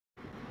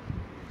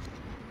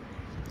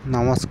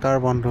নমস্কাৰ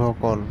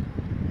বন্ধুসকল,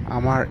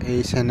 আমাৰ এই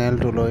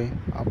চেনেলটোলৈ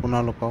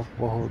আপোনালোকক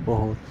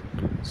বহুত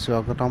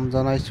স্বাগতম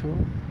জনাইছোঁ।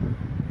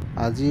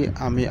 আজি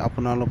আমি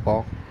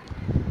আপোনালোকক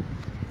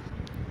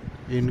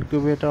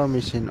ইনকিউবেটৰ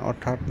মেচিন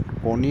অৰ্থাৎ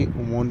কণী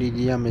উমনি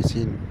দিয়া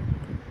মেচিন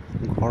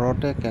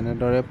ঘৰতে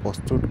কেনেদৰে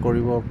প্ৰস্তুত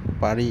কৰিব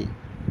পাৰি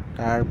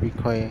তাৰ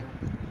বিষয়ে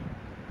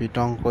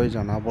বিতংকৈ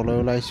জনাবলৈ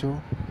ওলাইছোঁ।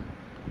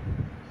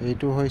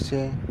 এইটো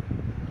হৈছে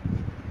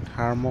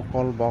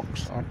থাৰ্মোকল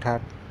বক্স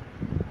অৰ্থাৎ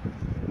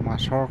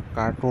মাছৰ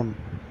কাৰ্টুন,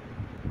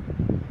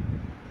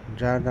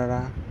 যাৰ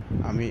দ্বাৰা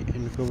আমি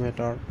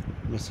ইনকিউবেটৰ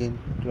মেচিন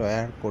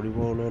তৈয়াৰ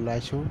কৰিবলৈ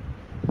ওলাইছোঁ।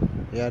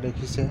 এয়া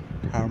দেখিছে,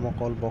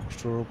 থাৰ্মোকল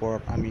বক্সটোৰ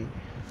ওপৰত আমি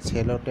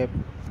চেলোটেপ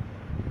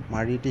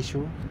মাৰি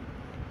দিছোঁ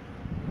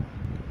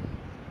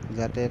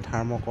যাতে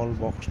থাৰ্মোকল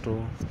বক্সটো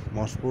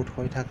মজবুত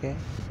হৈ থাকে,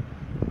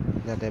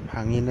 যাতে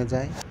ভাঙি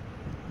নাযায়।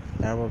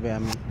 তাৰ বাবে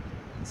আমি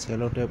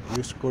চেলোটেপ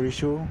ইউজ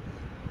কৰিছোঁ।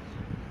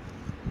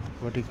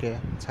 গতিকে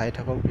চাই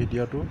থাকক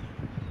ভিডিঅ'টো।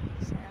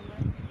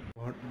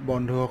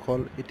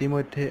 বন্ধুসকল,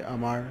 ইতিমধ্যে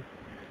আমাৰ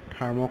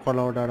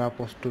থাৰ্মোকলৰ দ্বাৰা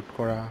প্ৰস্তুত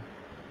কৰা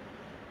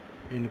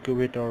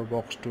ইনকিউবেটৰ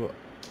বক্সটো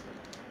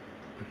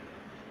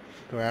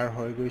তৈয়াৰ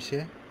হৈ গৈছে।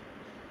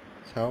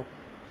 চাওক,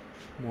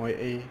 মই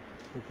এই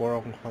ওপৰ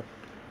অংশত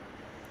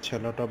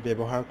চেলোটেপ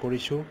ব্যৱহাৰ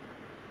কৰিছোঁ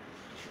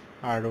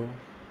আৰু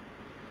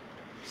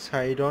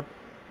ছাইডত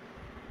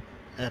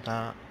এটা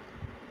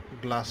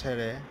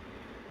গ্লাছেৰে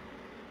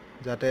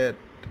যাতে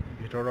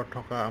ভিতৰত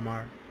থকা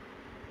আমাৰ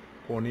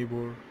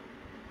কণীবোৰ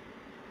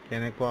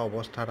কেনেকুৱা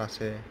অৱস্থাত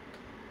আছে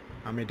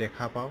আমি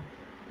দেখা পাওঁ,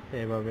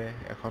 সেইবাবে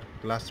এখন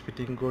গ্লাছ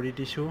ফিটিং কৰি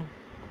দিছোঁ।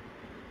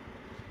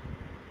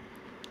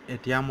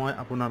 এতিয়া মই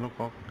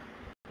আপোনালোকক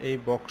এই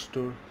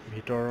বক্সটোৰ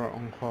ভিতৰৰ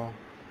অংশ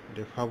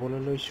দেখুৱাবলৈ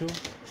লৈছোঁ।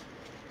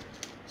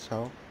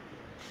 চাওক,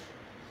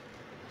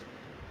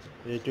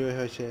 এইটোৱে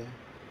হৈছে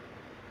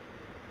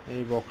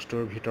এই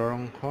বক্সটোৰ ভিতৰৰ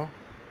অংশ।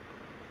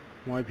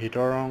 মই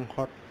ভিতৰৰ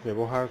অংশত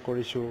ব্যৱহাৰ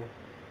কৰিছোঁ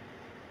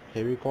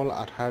ফেভিকল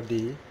আঠা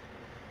দি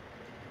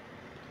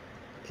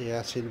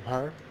এয়া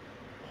চিলভাৰ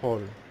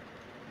ফল।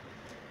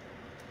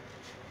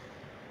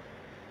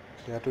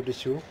 ইয়াতো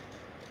দিছোঁ।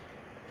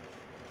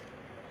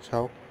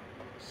 চাওক,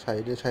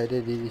 চাইডে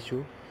দি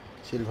দিছোঁ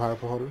চিলভাৰ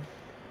ফল,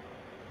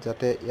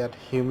 যাতে ইয়াত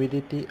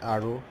হিউমিডিটি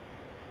আৰু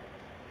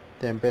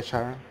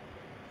টেম্পাৰেচাৰ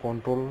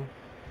কণ্ট্ৰোল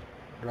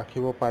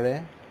ৰাখিব পাৰে।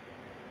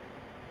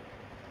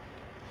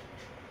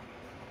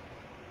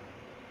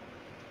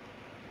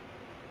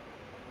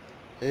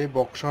 এই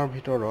বক্সৰ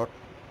ভিতৰত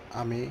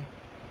আমি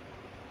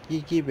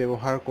কি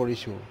ব্যৱহাৰ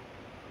কৰিছোঁ,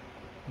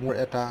 মোৰ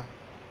এটা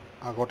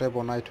আগতে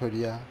বনাই থৈ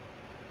দিয়া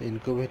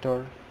ইনকিউবেটৰ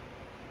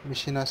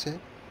মেচিন আছে,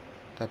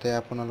 তাতে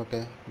আপোনালোকে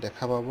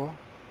দেখা পাব।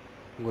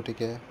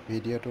 গতিকে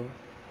ভিডিঅ'টো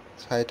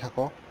চাই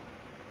থাকক,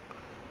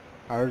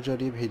 আৰু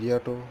যদি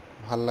ভিডিঅ'টো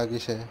ভাল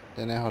লাগিছে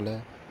তেনেহ'লে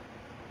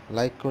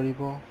লাইক কৰিব,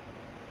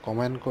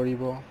 কমেণ্ট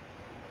কৰিব,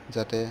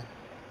 যাতে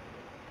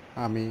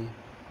আমি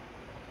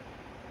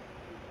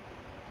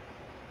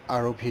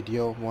আৰু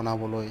ভিডিঅ'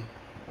 বনাবলৈ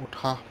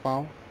উৎসাহ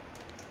পাওঁ।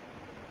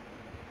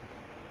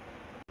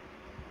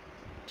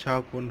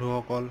 চাওক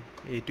বন্ধুসকল,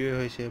 এইটোৱে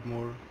হৈছে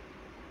মোৰ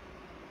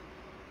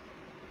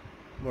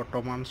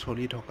বৰ্তমান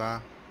চলি থকা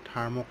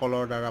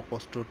থাৰ্মোকলৰ দ্বাৰা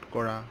প্ৰস্তুত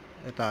কৰা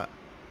এটা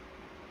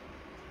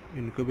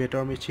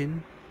ইনকিউবেটৰ মেচিন।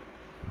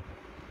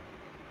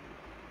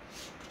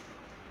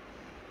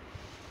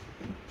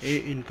 এই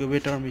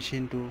ইনকিউবেটৰ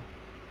মেচিনটো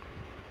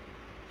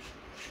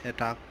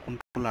এটা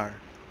কণ্ট্ৰোলাৰ,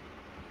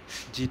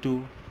 যিটো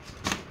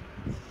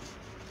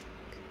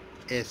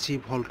AC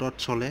ভল্টত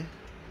চলে।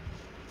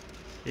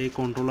 এই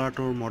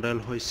কণ্ট্ৰোলাৰটোৰ মডেল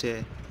হৈছে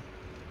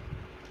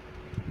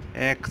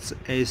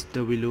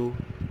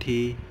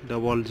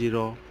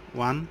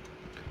XHW3001।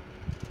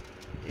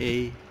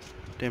 এই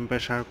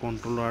টেম্পাৰেচাৰ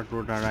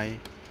কণ্ট্ৰোলাৰটোৰ দ্বাৰাই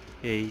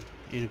এই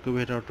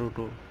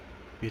ইনকিউবেটৰটোৰ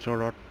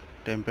ভিতৰত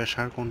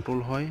টেম্পাৰেচাৰ কণ্ট্ৰোল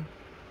হয়।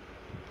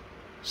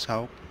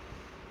 চাওক,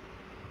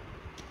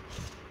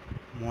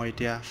 মই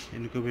এতিয়া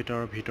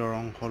ইনকিউবেটৰৰ ভিতৰৰ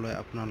অংশলৈ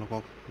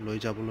আপোনালোকক লৈ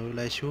যাবলৈ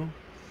ওলাইছোঁ।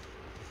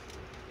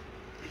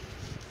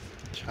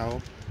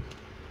 চাওক,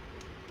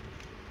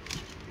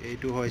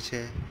 এইটো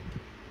হৈছে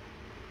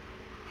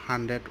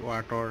 100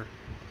 ৱাটৰ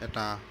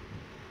এটা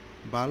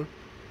বাল্ব,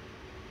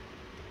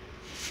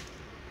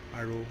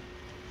 আৰু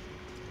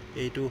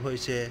এইটো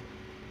হৈছে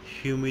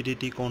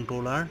হিউমিডিটি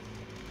কণ্ট্ৰোলাৰ,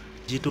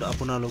 যিটো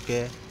আপোনালোকে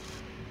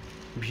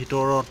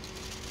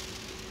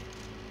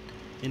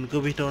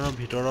ইনকিউবেটৰৰ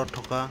ভিতৰত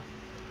থকা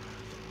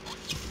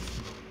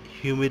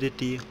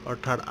হিউমিডিটি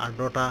অৰ্থাৎ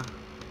আৰ্দ্ৰতা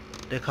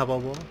দেখা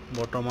পাব।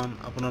 বৰ্তমান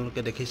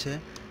আপোনালোকে দেখিছে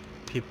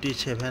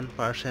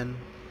 57%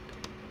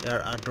 ইয়াৰ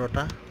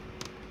আৰ্দ্ৰতা,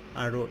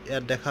 আৰু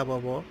ইয়াত দেখা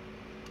পাব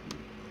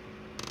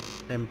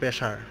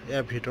টেম্পাৰেচাৰ,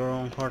 ইয়াৰ ভিতৰৰ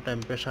অংশৰ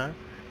টেম্পাৰেচাৰ।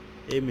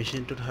 এই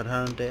মেচিনটোত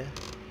সাধাৰণতে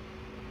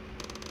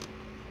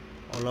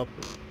অলপ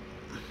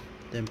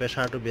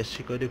টেম্পাৰেচাৰটো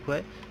বেছিকৈ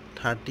দেখুৱায়,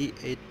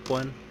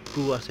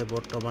 38.2 আছে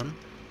বৰ্তমান।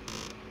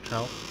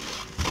 চাওক,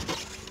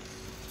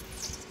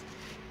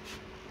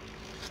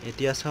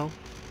 এতিয়া চাওক,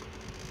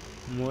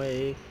 মই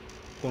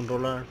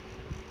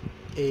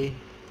এই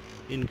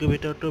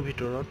ইনকিউবেটৰটোৰ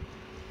ভিতৰত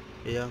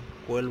এয়া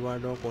কোয়েল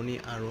বাৰ্ডৰ কণী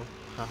আৰু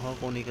হাঁহৰ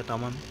কণী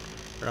কেইটামান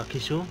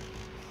ৰাখিছোঁ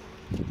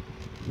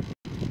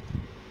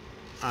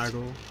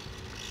আৰু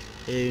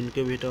এই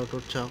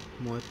ইনকিউবেটৰটোত চাওক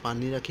মই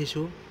পানী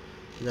ৰাখিছোঁ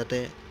যাতে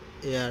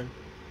ইয়াৰ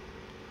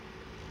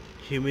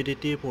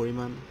হিউমিডিটিৰ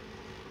পৰিমাণ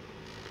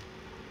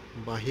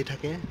বাঢ়ি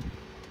থাকে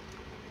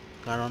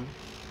কাৰণ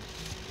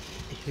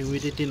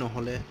হিউমিডিটি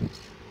নহ'লে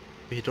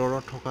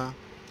ভিতৰত থকা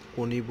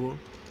কণীবোৰ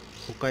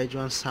শুকাই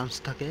যোৱাৰ চান্স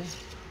থাকে।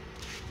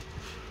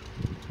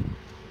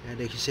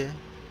 দেখিছে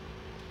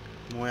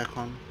মই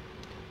এখন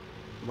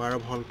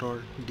 12 ভল্টৰ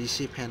DC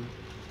ফেন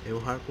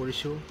ব্যৱহাৰ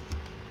কৰিছোঁ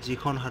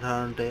যিখন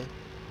সাধাৰণতে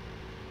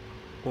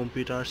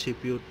কম্পিউটাৰ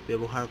CPUত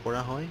ব্যৱহাৰ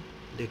কৰা হয়।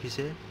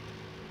 দেখিছে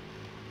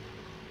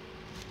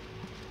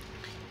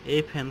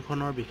এই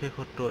ফেনখনৰ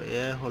বিশেষত্ব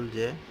এয়াই হ'ল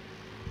যে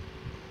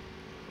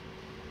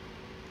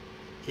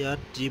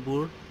ইয়াত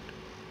যিবোৰ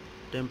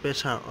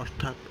টেম্পাৰেচাৰ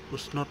অৰ্থাৎ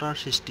উষ্ণতাৰ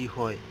সৃষ্টি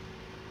হয়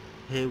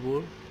সেইবোৰ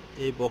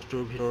এই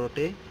বক্সটোৰ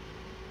ভিতৰতে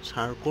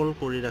চাৰ্কল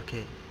কৰি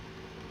ৰাখে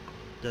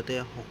যাতে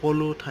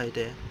সকলো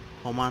ঠাইতে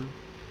সমান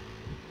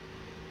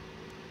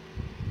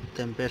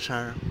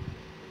টেম্পাৰেচাৰ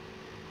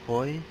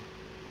হয়।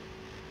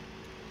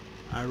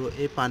 আৰু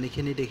এই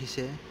পানীখিনি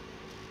দেখিছে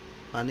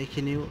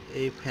পানীখিনিও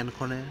এই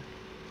ফেনখনে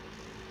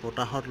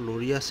বতাহত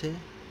লৰি আছে,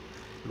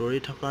 লৰি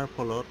থকাৰ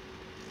ফলত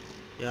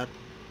ইয়াত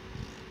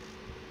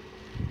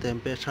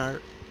টেম্পাৰেচাৰ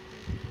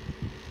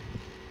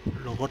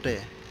লগতে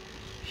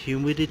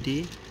হিউমিডিটি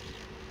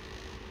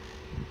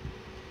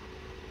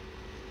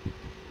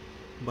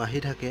বাঢ়ি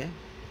থাকে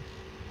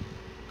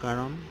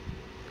কাৰণ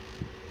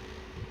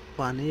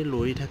পানী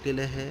লৰি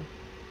থাকিলেহে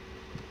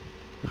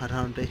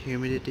সাধাৰণতে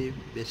হিউমিডিটি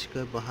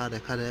বেছিকৈ বঢ়া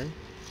দেখা যায়।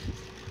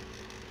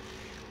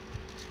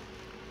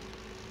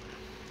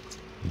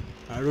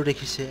 আৰু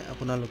দেখিছে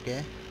আপোনালোকে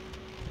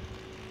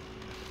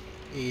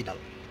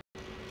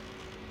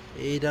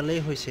এইডালেই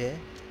হৈছে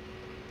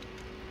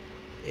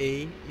এই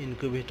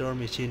ইনকিউবেটৰ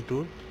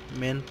মেচিনটোৰ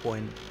মেইন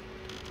পইণ্ট।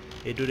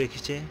 এইটো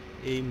দেখিছে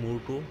এই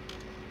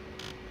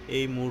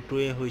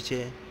মূৰটোৱে হৈছে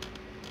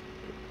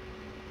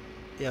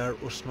ইয়াৰ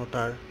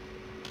উষ্ণতাৰ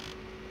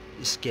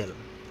স্কেল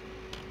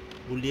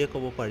বুলিয়ে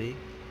ক'ব পাৰি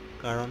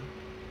কাৰণ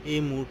এই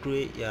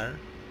মূৰটোৱে ইয়াৰ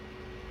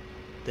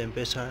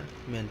টেম্পাৰেচাৰ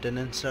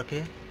মেইনটেনেঞ্চ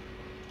ৰাখে।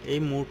 এই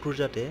মূৰটোৰ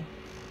যাতে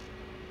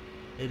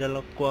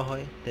এইডালক কোৱা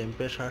হয়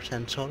টেম্পাৰেচাৰ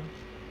সেন্সৰ।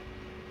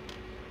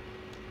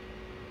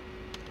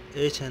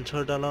 এই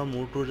সেন্সৰডালৰ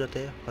মূৰটোৰ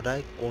যাতে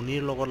সদায়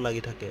কণীৰ লগত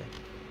লাগি থাকে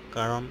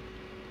কাৰণ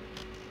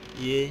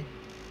ইয়ে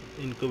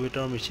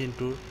ইনকিউবেটৰ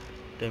মেচিনটোৰ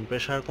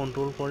টেম্পাৰেচাৰ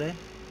কণ্ট্ৰল কৰে।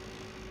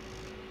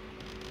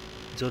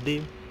 যদি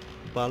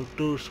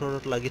বাল্বটোৰ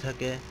ওচৰত লাগি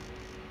থাকে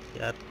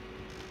ইয়াত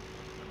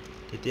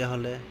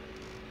তেতিয়াহ'লে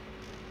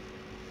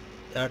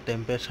ইয়াৰ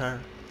টেম্পাৰেচাৰ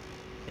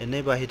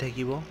এনেই বাঢ়ি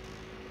থাকিব।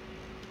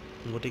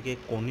 গতিকে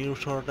কণীৰ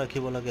ওচৰত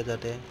ৰাখিব লাগে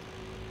যাতে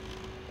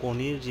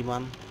কণীৰ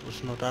যিমান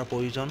উষ্ণতাৰ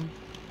প্ৰয়োজন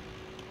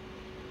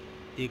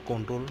ই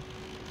কণ্ট্ৰল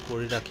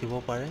কৰি ৰাখিব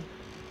পাৰে।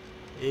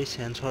 এই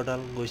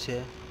সেন্সৰডাল গৈছে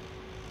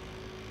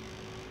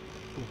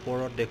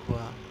ওপৰত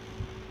দেখুওৱা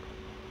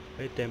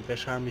এই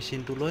টেম্পাৰেচাৰ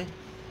মেচিনটোলৈ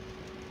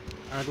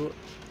আৰু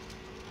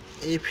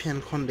এই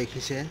ফেনখন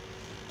দেখিছে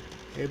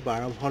এই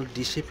 12 ভল্ট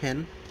DC ফেন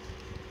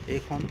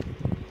এইখন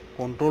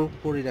কণ্ট্ৰল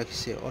কৰি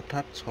ৰাখিছে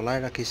অৰ্থাৎ চলাই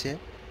ৰাখিছে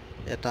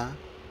এটা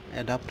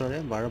এডাপ্টৰে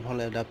 12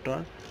 ভল্ট এডাপ্টৰ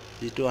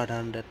যিটো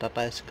সাধাৰণতে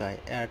টাটা স্কাই,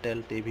 এয়াৰটেল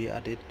TV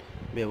আদিত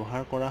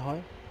ব্যৱহাৰ কৰা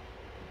হয়।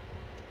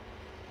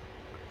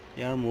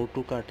 ইয়াৰ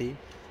মূৰটো কাটি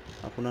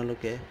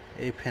আপোনালোকে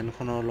এই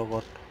ফেনখনৰ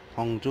লগত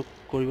সংযোগ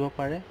কৰিব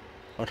পাৰে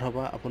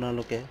অথবা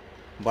আপোনালোকে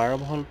 12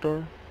 ভল্টৰ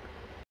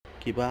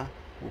কিবা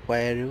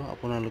উপায়েৰেও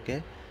আপোনালোকে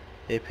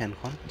এই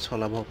ফেনখন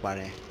চলাব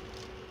পাৰে।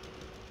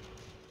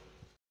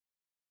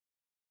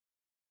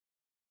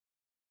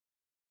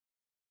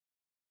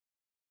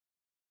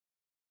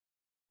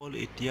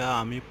 এতিয়া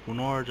আমি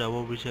পুনৰ যাব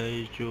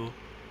বিচাৰিছোঁ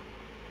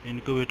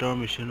ইনকিউবেটৰ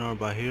মেচিনৰ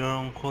বাহিৰৰ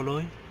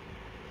অংশলৈ।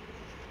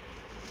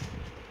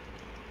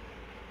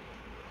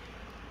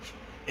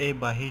 এই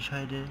বাহিৰ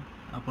চাইডে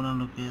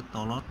আপোনালোকে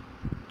তলত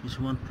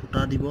কিছুমান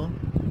ফুটা দিব,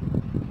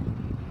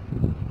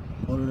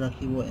 হল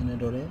ৰাখিব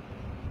এনেদৰে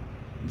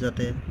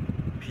যাতে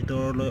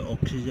ভিতৰলৈ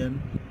অক্সিজেন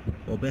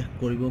প্ৰৱেশ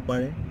কৰিব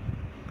পাৰে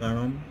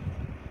কাৰণ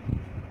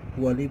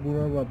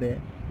পোৱালিবোৰৰ বাবে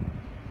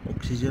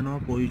অক্সিজেনৰ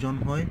প্ৰয়োজন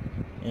হয়।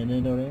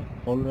 এনেদৰে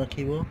হল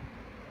ৰাখিব।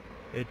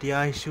 এতিয়া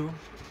আহিছোঁ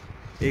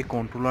এই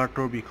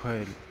কণ্ট্ৰলাৰটোৰ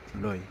বিষয়ে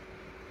লৈ।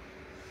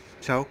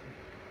 চাওক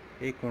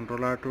এই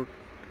কণ্ট্ৰলাৰটোত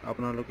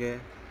আপোনালোকে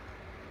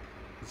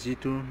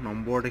যিটো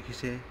নম্বৰ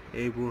দেখিছে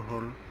এইবোৰ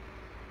হ'ল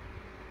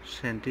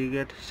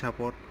চেণ্টিগ্ৰেড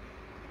হিচাপত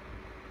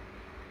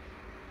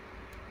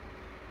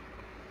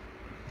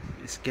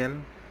স্কেল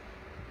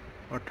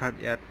অৰ্থাৎ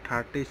ইয়াত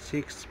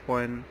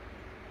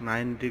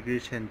 36.9 ডিগ্ৰী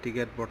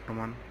চেণ্টিগ্ৰেড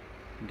বৰ্তমান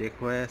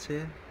দেখুৱাই আছে।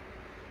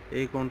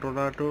 এই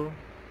কণ্ট্ৰলাৰটো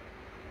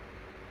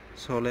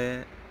চলে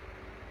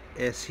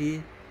AC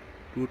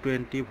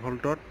 220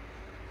 ভল্টত।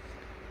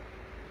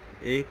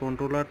 এই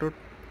কণ্ট্ৰলাৰটোত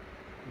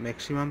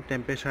মেক্সিমাম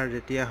টেম্পাৰেচাৰ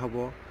যেতিয়া হ'ব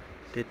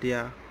তেতিয়া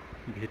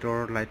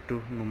ভিতৰৰ লাইটটো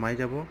নুমাই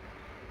যাব।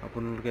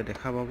 আপোনালোকে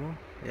দেখা পাব,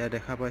 এয়া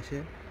দেখা পাইছে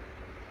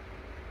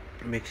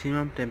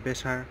মেক্সিমাম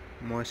টেম্পাৰেচাৰ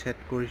মই ছেট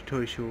কৰি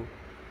থৈছোঁ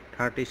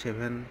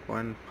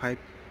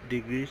 37.5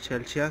 ডিগ্ৰী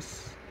চেলচিয়াছ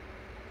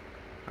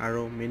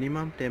আৰু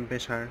মিনিমাম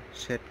টেম্পাৰেচাৰ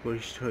ছেট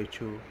কৰি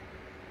থৈছোঁ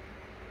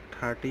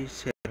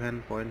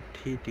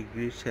 37.3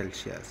 ডিগ্ৰী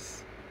চেলচিয়াছ।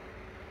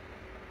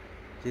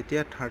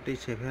 যেতিয়া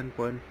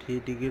 37.3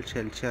 ডিগ্ৰী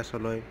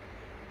চেলচিয়াছলৈ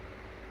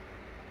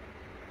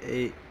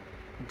এই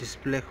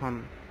ডিছপ্লেখন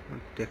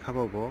দেখা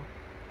পাব,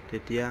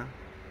 তেতিয়া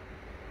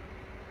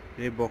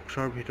এই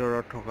বক্সৰ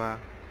ভিতৰত থকা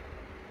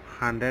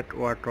 100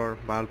 ৱাটৰ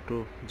বাল্বটো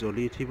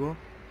জ্বলি উঠিব,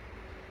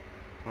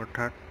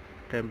 অৰ্থাৎ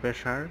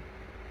টেম্পাৰেচাৰ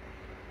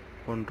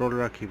কণ্ট্ৰল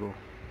ৰাখিব।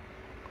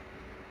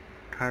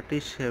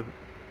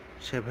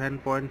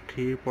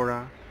 37.3 পৰা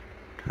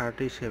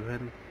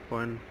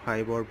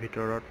 37.5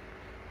 ভিতৰত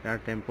ইয়াৰ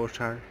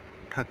টেম্পাৰেচাৰ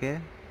থাকে,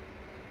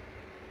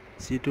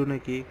 যিটো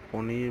নেকি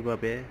কণীৰ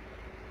বাবে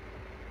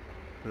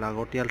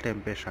লাগতিয়াল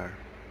টেম্পাৰেচাৰ।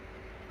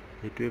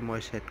 সেইটোৱে মই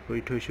ছেট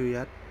কৰি থৈছোঁ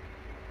ইয়াত।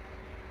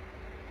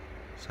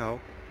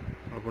 চাওক,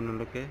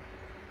 আপোনালোকে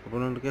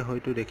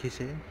হয়তো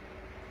দেখিছে,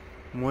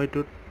 মই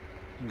এইটোত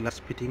গ্লাছ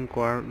ফিটিং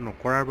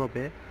নকৰাৰ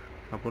বাবে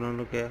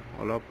আপোনালোকে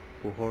অলপ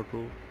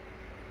পোহৰটো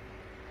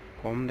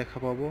কম দেখা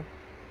পাব।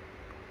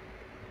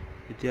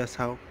 এতিয়া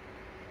চাওক,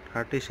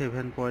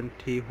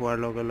 37.3 হোৱাৰ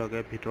লগে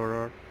লগে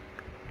ভিতৰৰ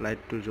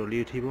লাইটটো জ্বলি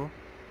উঠিব।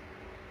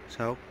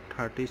 চাওক,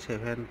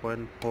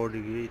 37.4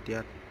 ডিগ্ৰী, এতিয়া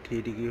 3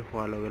 ডিগ্ৰী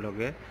হোৱাৰ লগে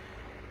লগে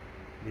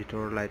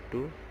ভিতৰৰ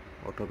লাইটটো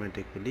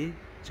অট'মেটিকেলি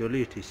জ্বলি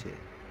উঠিছে।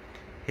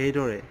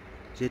 সেইদৰে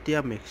যেতিয়া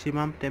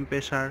মেক্সিমাম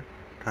টেম্পাৰেচাৰ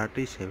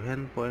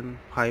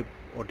 37.5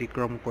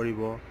 অতিক্ৰম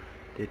কৰিব,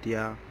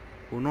 তেতিয়া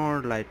পুনৰ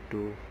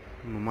লাইটটো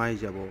নুমাই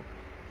যাব।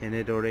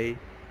 এনেদৰেই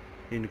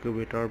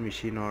ইনকিউবেটৰ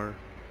মেচিনৰ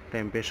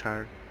টেম্পাৰেচাৰ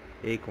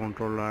এই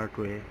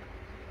কণ্ট্ৰলাৰটোৱে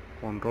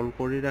কণ্ট্ৰল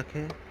কৰি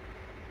ৰাখে।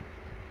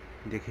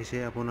 দেখিছে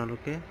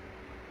আপোনালোকে,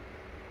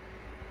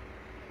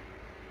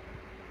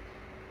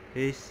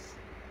 এই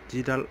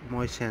যিডাল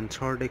মই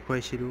চেন্সৰ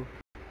দেখুৱাইছিলোঁ,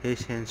 সেই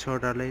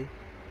চেন্সৰডালেই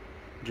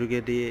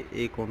যোগেদি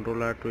এই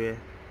কণ্ট্ৰলাৰটোৱে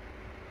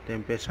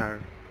টেম্পাৰেচাৰ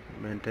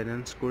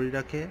মেইনটেনেঞ্চ কৰি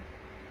ৰাখে।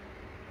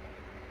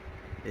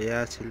 এয়া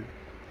আছিল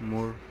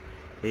মোৰ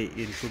এই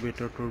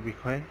ইনকিউবেটৰটোৰ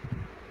বিষয়ে।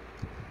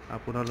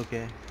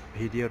 আপোনালোকে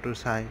ভিডিঅ'টো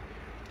চাই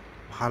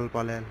ভাল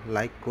পালে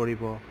লাইক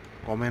কৰিব,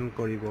 কমেণ্ট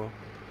কৰিব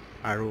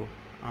আৰু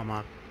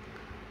আমাক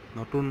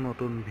নতুন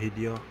নতুন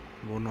ভিডিঅ'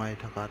 বনাই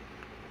থকাত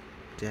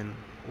যেন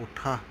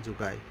উৎসাহ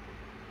যোগায়,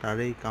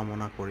 তাৰেই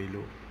কামনা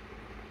কৰিলোঁ।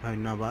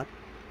 ধন্যবাদ।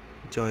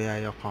 জয়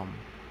আই অসম।